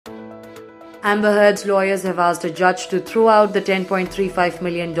Amber Heard's lawyers have asked a judge to throw out the $10.35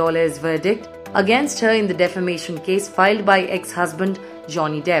 million verdict against her in the defamation case filed by ex-husband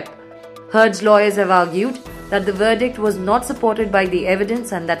Johnny Depp. Heard's lawyers have argued that the verdict was not supported by the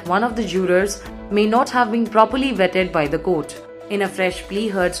evidence and that one of the jurors may not have been properly vetted by the court. In a fresh plea,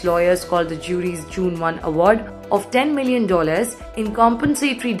 Heard's lawyers called the jury's June 1 award of $10 million in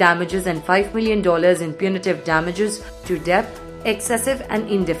compensatory damages and $5 million in punitive damages to Depp excessive and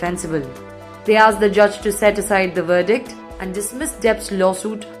indefensible. They asked the judge to set aside the verdict and dismiss Depp's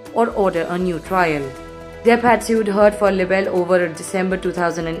lawsuit or order a new trial. Depp had sued Heard for libel over a December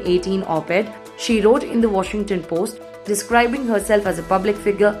 2018 op-ed she wrote in the Washington Post describing herself as a public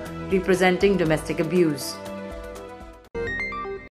figure representing domestic abuse.